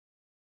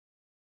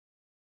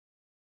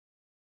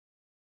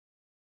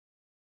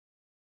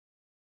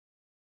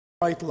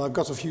Title, I've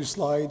got a few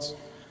slides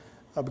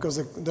because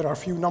there are a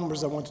few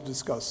numbers I want to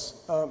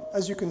discuss.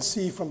 As you can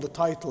see from the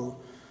title,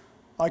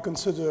 I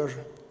consider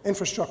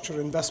infrastructure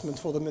investment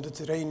for the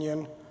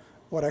Mediterranean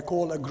what I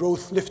call a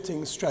growth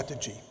lifting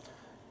strategy.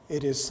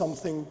 It is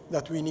something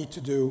that we need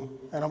to do,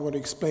 and I'm going to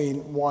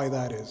explain why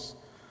that is.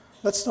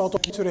 Let's start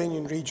with the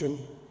Mediterranean region.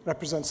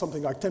 Represents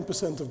something like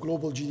 10% of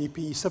global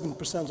GDP,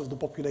 7% of the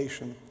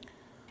population.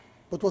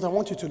 But what I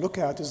want you to look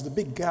at is the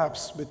big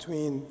gaps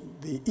between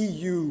the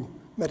EU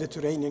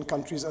Mediterranean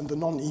countries and the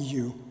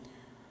non-EU.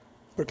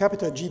 Per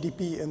capita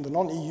GDP in the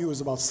non-EU is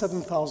about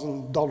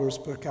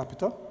 $7,000 per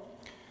capita.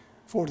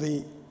 For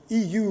the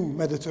EU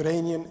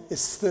Mediterranean,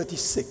 it's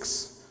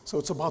 36. So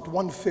it's about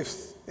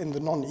 1/5 in the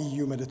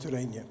non-EU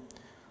Mediterranean.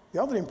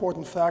 The other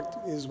important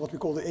fact is what we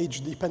call the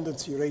age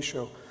dependency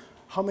ratio.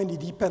 How many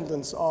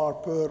dependents are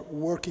per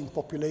working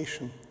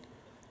population?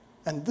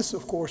 And this,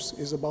 of course,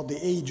 is about the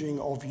aging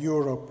of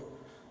Europe.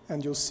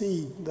 And you'll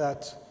see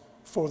that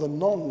for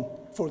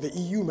the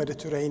EU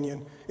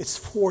Mediterranean, it's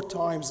 4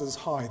 times as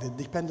high. The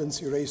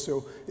dependency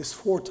ratio is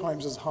 4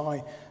 times as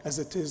high as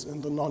it is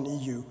in the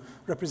non-EU.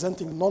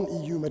 Representing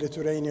non-EU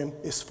Mediterranean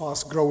is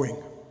fast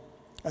growing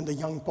and a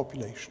young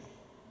population.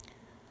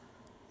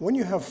 When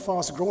you have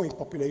fast growing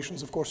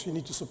populations, of course, you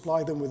need to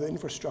supply them with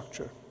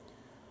infrastructure.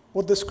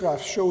 What this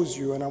graph shows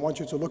you, and I want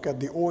you to look at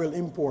the oil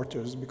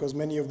importers, because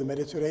many of the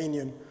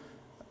Mediterranean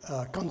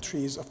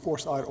countries, of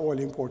course, are oil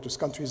importers,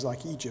 countries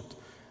like Egypt.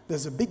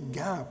 There's a big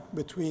gap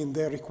between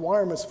their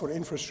requirements for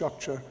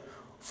infrastructure,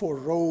 for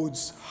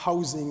roads,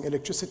 housing,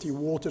 electricity,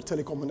 water,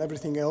 telecom, and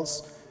everything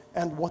else,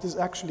 and what is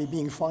actually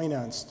being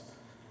financed.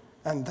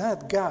 And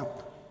that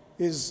gap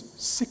is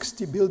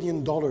 $60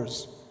 billion,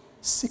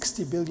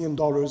 $60 billion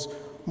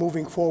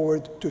moving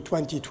forward to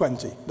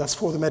 2020. That's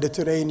for the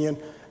Mediterranean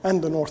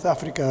and the North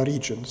Africa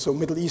region, so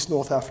Middle East,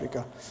 North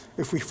Africa.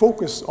 If we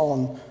focus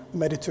on the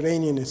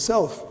Mediterranean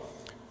itself,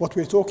 what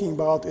we're talking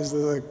about is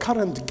the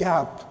current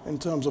gap in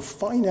terms of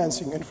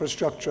financing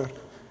infrastructure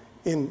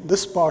in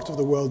this part of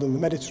the world, in the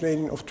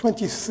Mediterranean, of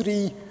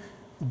 23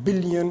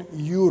 billion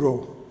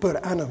euro per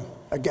annum,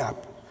 a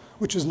gap,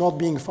 which is not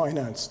being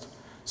financed.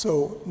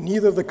 So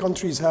neither the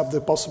countries have the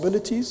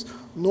possibilities,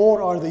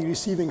 nor are they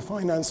receiving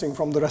financing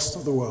from the rest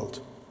of the world.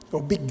 So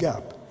a big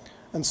gap.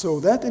 And so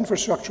that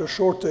infrastructure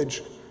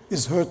shortage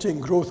is hurting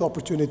growth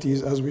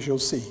opportunities, as we shall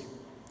see.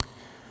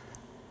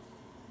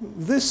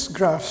 This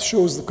graph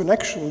shows the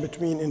connection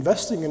between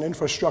investing in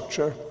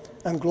infrastructure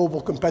and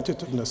global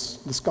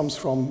competitiveness. This comes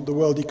from the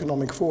World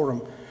Economic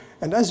Forum.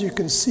 And as you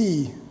can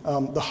see,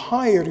 the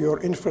higher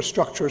your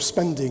infrastructure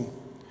spending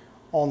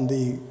on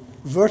the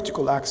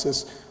vertical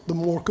axis, the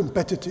more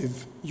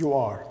competitive you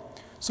are.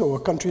 So a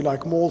country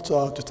like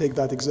Malta, to take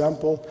that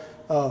example,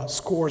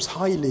 scores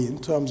highly in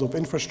terms of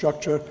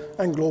infrastructure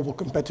and global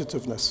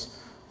competitiveness.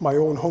 My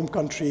own home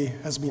country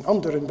has been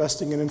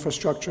underinvesting in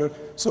infrastructure,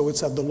 so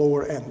it's at the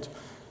lower end.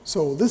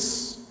 So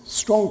this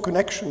strong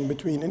connection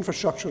between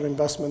infrastructure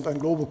investment and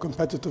global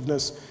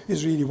competitiveness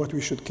is really what we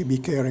should be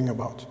caring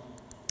about.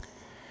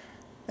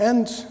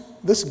 And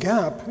this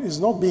gap is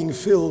not being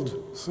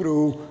filled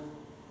through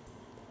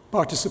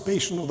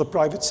participation of the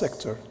private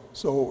sector.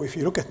 So if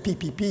you look at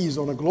PPPs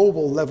on a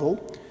global level,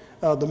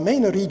 the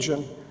MENA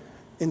region,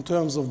 in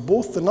terms of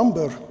both the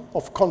number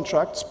of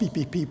contracts,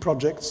 PPP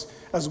projects,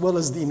 as well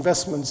as the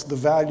investments, the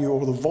value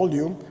or the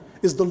volume,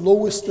 is the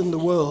lowest in the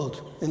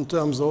world in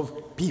terms of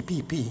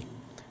PPP.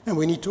 And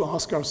we need to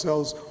ask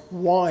ourselves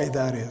why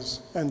that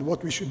is and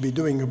what we should be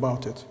doing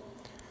about it.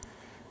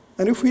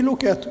 And if we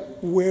look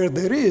at where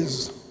there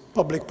is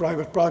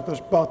public-private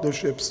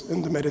partnerships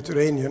in the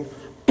Mediterranean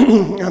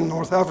and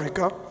North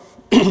Africa,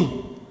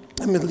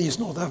 and Middle East,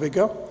 North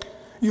Africa,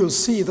 you'll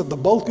see that the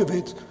bulk of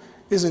it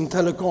is in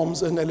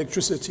telecoms and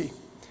electricity.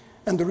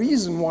 And the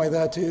reason why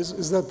that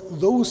is that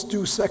those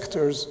two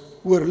sectors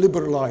were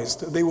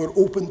liberalized. They were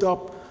opened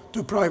up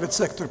to private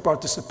sector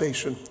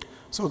participation.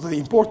 So the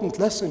important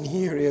lesson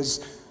here is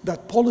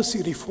that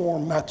policy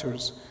reform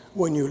matters.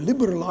 When you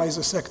liberalize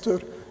a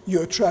sector,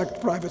 you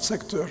attract private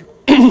sector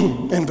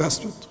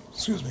investment.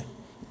 Excuse me.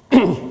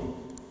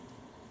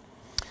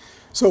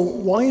 So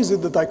why is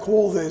it that I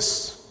call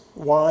this,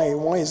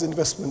 why is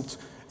investment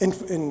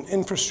in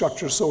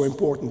infrastructure so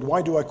important?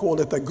 Why do I call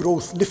it a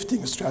growth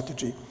lifting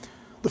strategy?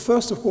 The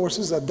first, of course,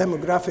 is that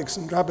demographics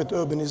and rapid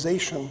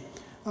urbanization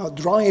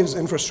drives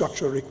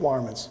infrastructure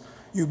requirements.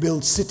 You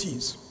build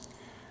cities.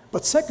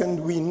 But second,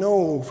 we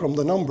know from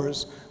the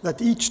numbers that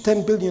each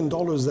 $10 billion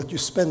that you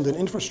spend in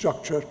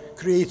infrastructure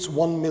creates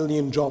 1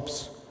 million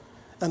jobs.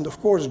 And of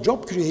course,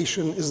 job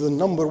creation is the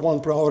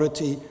 #1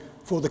 priority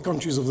for the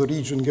countries of the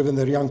region, given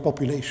their young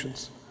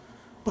populations.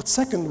 But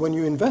second, when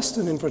you invest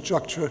in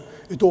infrastructure,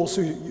 it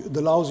also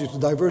allows you to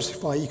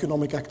diversify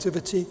economic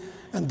activity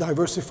and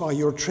diversify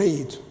your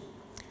trade.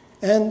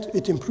 And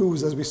it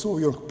improves, as we saw,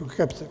 your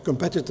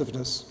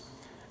competitiveness.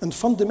 And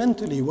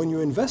fundamentally, when you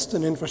invest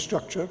in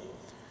infrastructure,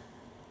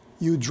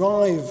 you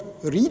drive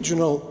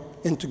regional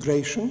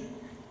integration,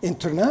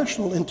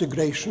 international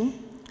integration,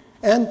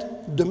 and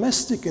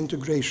domestic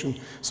integration.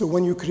 So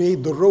when you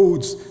create the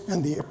roads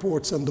and the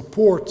airports and the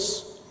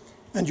ports,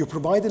 and you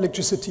provide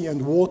electricity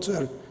and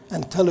water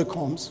and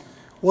telecoms,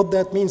 what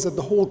that means that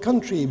the whole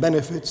country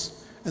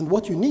benefits. And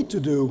what you need to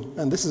do,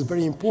 and this is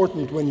very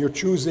important when you're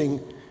choosing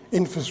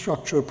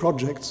infrastructure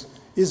projects,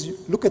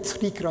 is look at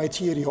 3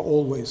 criteria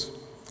always.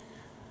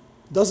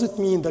 Does it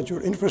mean that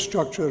your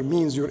infrastructure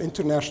means you're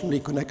internationally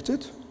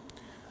connected?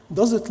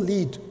 Does it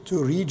lead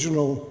to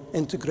regional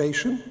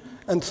integration?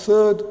 And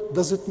third,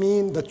 does it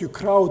mean that you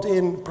crowd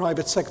in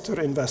private sector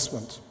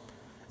investment?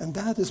 And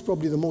that is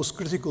probably the most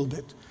critical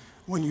bit.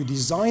 When you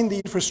design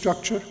the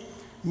infrastructure,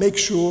 make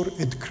sure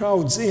it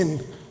crowds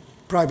in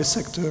private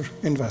sector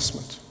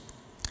investment.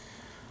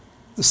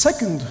 The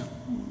second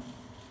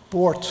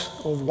part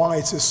of why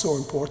it is so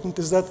important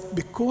is that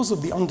because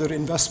of the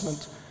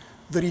underinvestment,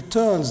 the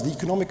returns, the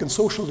economic and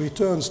social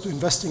returns to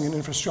investing in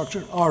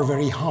infrastructure are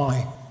very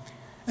high.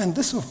 And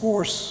this, of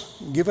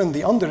course, given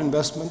the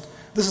underinvestment,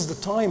 this is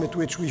the time at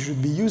which we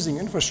should be using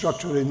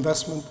infrastructure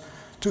investment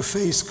to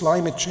face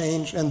climate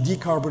change and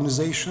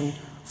decarbonization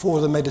for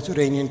the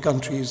Mediterranean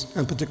countries,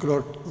 in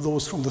particular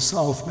those from the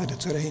South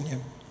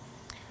Mediterranean.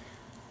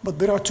 But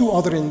there are 2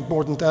 other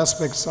important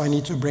aspects I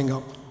need to bring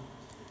up.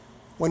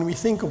 When we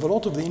think of a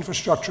lot of the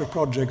infrastructure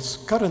projects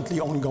currently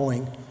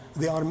ongoing,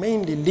 they are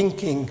mainly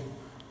linking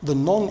the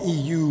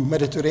non-EU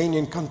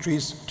Mediterranean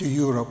countries to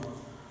Europe.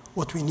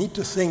 What we need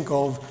to think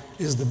of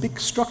is the big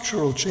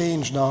structural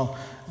change now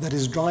that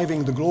is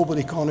driving the global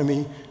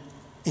economy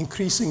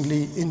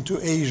increasingly into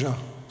Asia.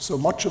 So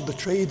much of the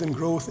trade and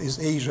growth is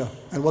Asia.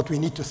 And what we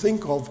need to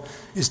think of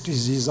is to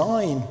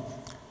design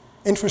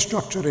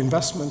infrastructure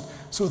investment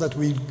so that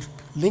we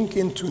link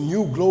into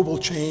new global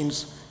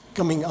chains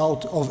coming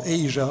out of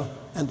Asia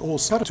and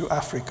also to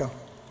Africa.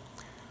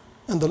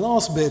 And the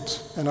last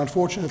bit, and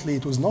unfortunately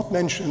it was not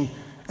mentioned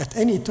at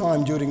any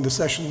time during the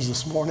sessions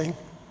this morning,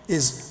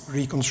 is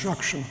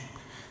reconstruction.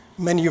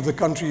 Many of the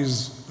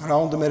countries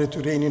around the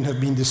Mediterranean have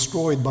been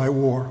destroyed by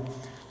war.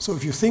 So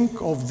if you think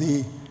of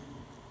the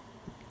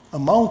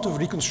amount of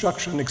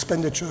reconstruction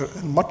expenditure,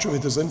 and much of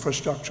it is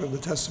infrastructure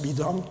that has to be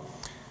done,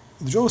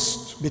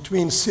 just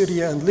between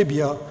Syria and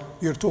Libya,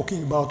 you're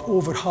talking about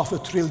over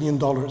 $500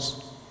 billion.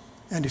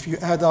 And if you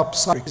add up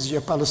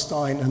Syria,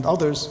 Palestine, and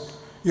others,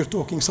 you're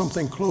talking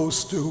something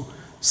close to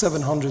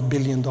 $700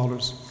 billion.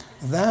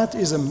 That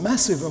is a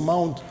massive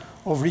amount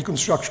of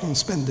reconstruction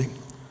spending.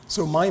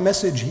 So my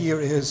message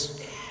here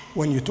is,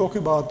 when you talk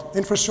about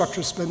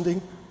infrastructure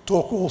spending,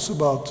 talk also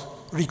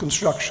about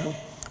reconstruction,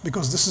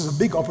 because this is a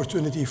big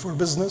opportunity for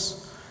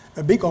business,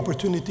 a big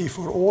opportunity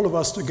for all of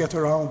us to get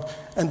around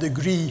and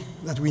agree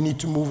that we need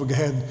to move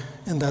ahead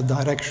in that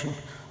direction.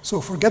 So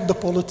forget the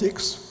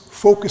politics,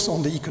 focus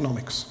on the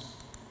economics.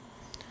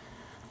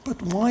 But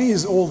why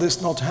is all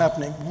this not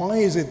happening? Why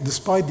is it,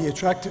 despite the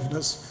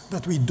attractiveness,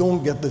 that we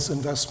don't get this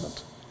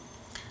investment?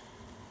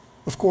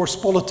 Of course,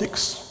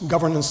 politics,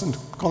 governance, and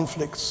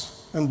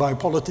conflicts, and by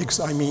politics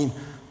I mean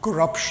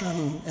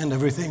corruption and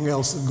everything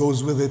else that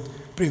goes with it,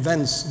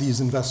 prevents these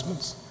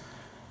investments.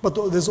 But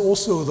there's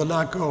also the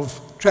lack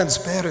of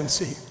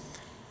transparency.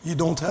 You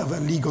don't have a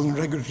legal and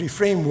regulatory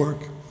framework.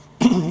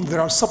 There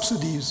are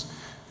subsidies,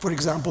 for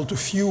example, to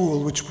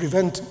fuel, which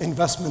prevent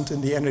investment in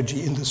the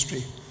energy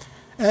industry.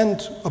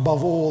 And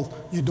above all,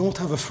 you don't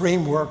have a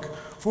framework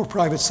for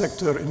private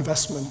sector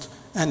investment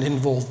and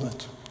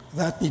involvement.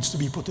 That needs to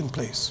be put in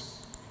place.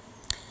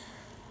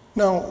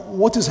 Now,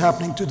 what is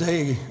happening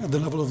today at the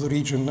level of the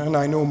region, and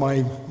I know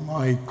my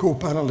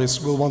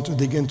co-panelists will want to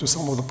dig into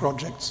some of the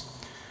projects.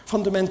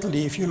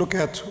 Fundamentally, if you look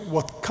at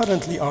what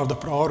currently are the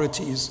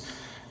priorities,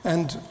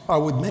 and I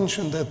would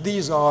mention that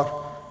these are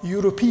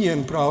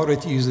European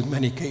priorities in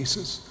many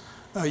cases.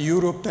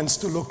 Europe tends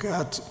to look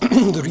at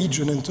the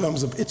region in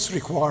terms of its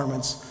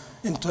requirements,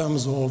 in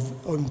terms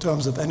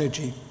of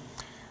energy.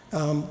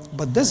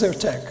 But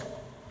Desertec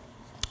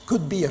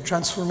could be a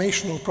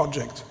transformational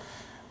project,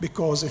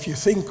 because if you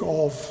think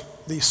of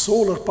the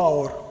solar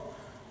power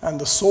and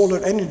the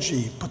solar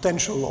energy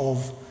potential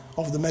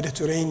of the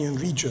Mediterranean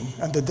region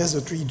and the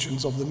desert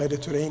regions of the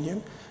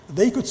Mediterranean,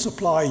 they could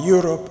supply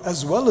Europe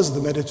as well as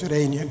the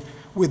Mediterranean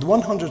with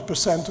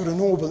 100%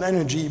 renewable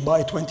energy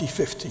by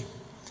 2050.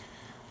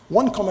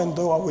 One comment,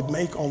 though, I would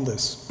make on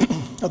this.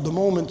 At the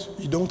moment,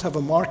 you don't have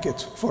a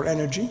market for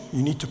energy.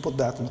 You need to put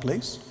that in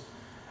place.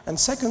 And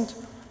second,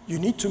 you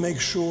need to make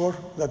sure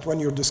that when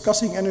you're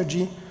discussing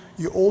energy,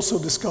 you also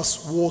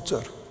discuss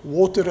water.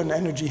 Water and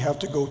energy have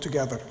to go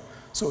together.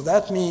 So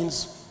that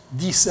means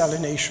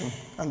desalination,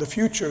 and the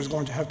future is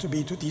going to have to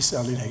be to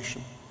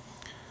desalination.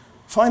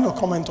 Final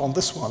comment on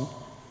this one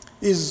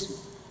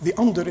is the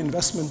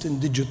underinvestment in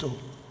digital.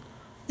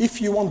 If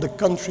you want the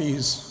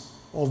countries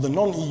of the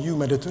non-EU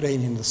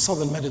Mediterranean, the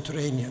southern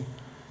Mediterranean,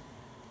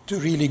 to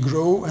really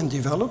grow and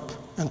develop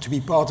and to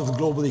be part of the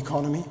global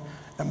economy,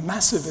 a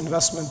massive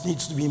investment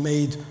needs to be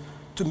made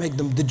to make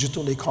them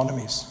digital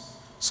economies.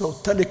 So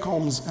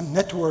telecoms and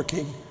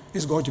networking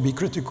is going to be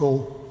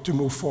critical to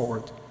move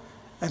forward.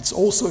 And it's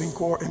also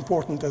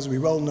important, as we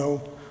well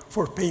know,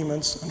 for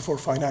payments and for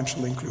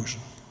financial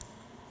inclusion.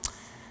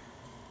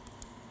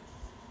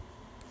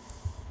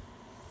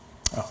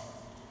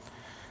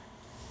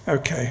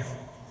 Okay.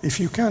 If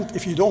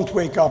you don't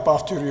wake up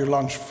after your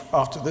lunch,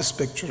 after this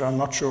picture, I'm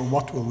not sure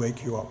what will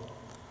wake you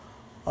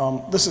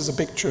up. This is a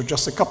picture,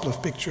 just a couple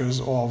of pictures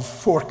of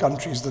 4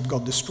 countries that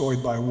got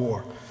destroyed by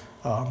war.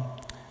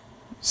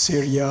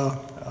 Syria,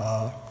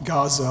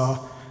 Gaza,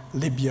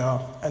 Libya,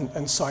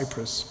 and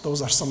Cyprus.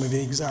 Those are some of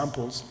the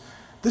examples.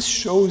 This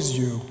shows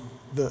you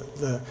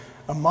the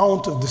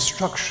amount of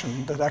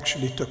destruction that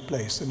actually took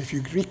place. And if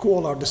you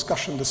recall our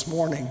discussion this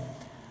morning,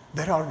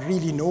 there are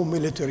really no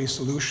military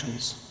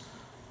solutions.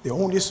 The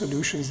only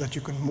solutions that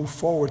you can move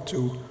forward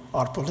to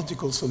are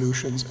political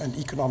solutions and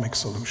economic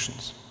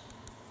solutions.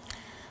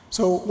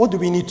 So what do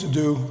we need to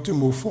do to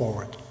move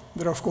forward?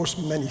 There are, of course,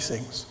 many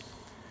things.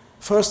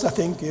 First, I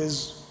think,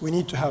 is we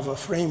need to have a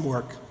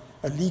framework,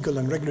 a legal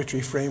and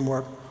regulatory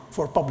framework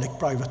for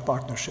public-private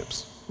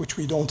partnerships, which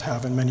we don't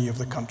have in many of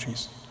the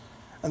countries.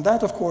 And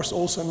that, of course,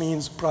 also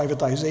means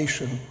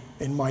privatization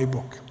in my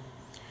book.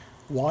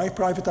 Why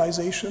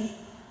privatization?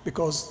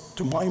 Because,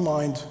 to my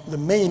mind, the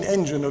main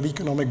engine of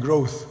economic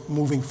growth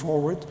moving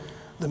forward,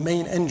 the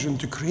main engine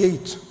to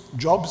create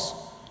jobs,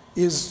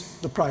 is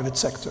the private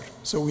sector.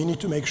 So we need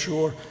to make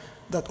sure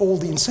that all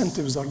the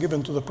incentives are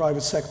given to the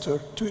private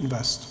sector to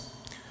invest.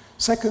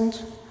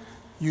 Second,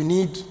 you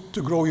need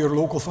to grow your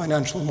local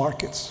financial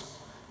markets,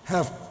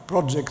 have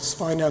projects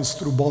financed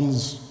through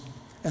bonds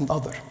and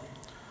other.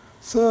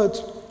 Third,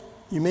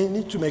 you may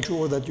need to make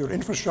sure that your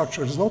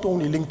infrastructure is not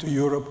only linked to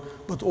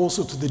Europe, but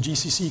also to the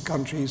GCC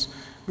countries,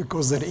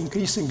 because they're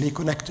increasingly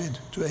connected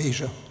to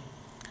Asia.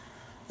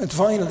 And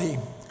finally,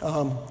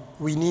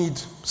 we need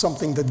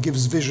something that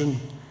gives vision,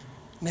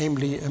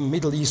 namely a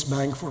Middle East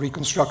Bank for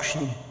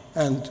reconstruction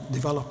and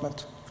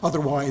development.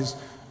 Otherwise,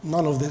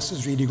 none of this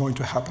is really going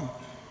to happen.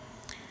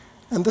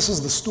 And this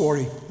is the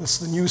story. This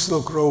is the new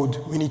Silk Road.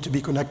 We need to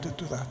be connected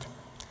to that.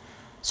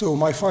 So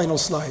my final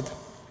slide.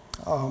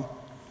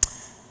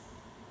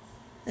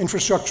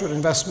 Infrastructure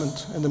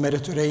investment in the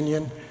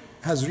Mediterranean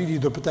has really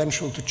the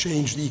potential to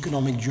change the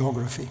economic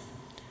geography.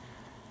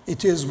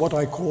 It is what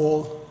I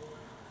call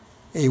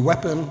a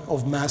weapon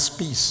of mass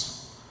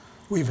peace.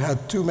 We've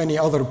had too many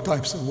other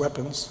types of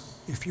weapons.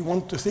 If you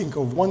want to think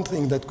of one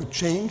thing that could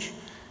change,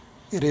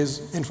 it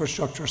is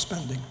infrastructure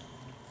spending.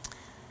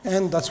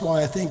 And that's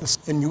why I think it's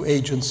a new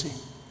agency.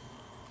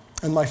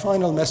 And my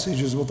final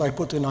message is what I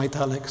put in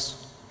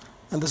italics.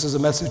 And this is a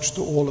message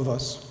to all of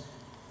us.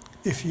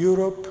 If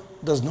Europe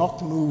does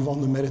not move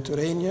on the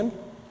Mediterranean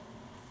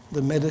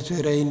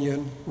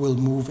will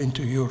move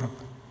into Europe.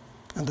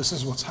 And this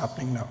is what's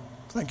happening now.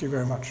 Thank you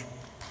very much.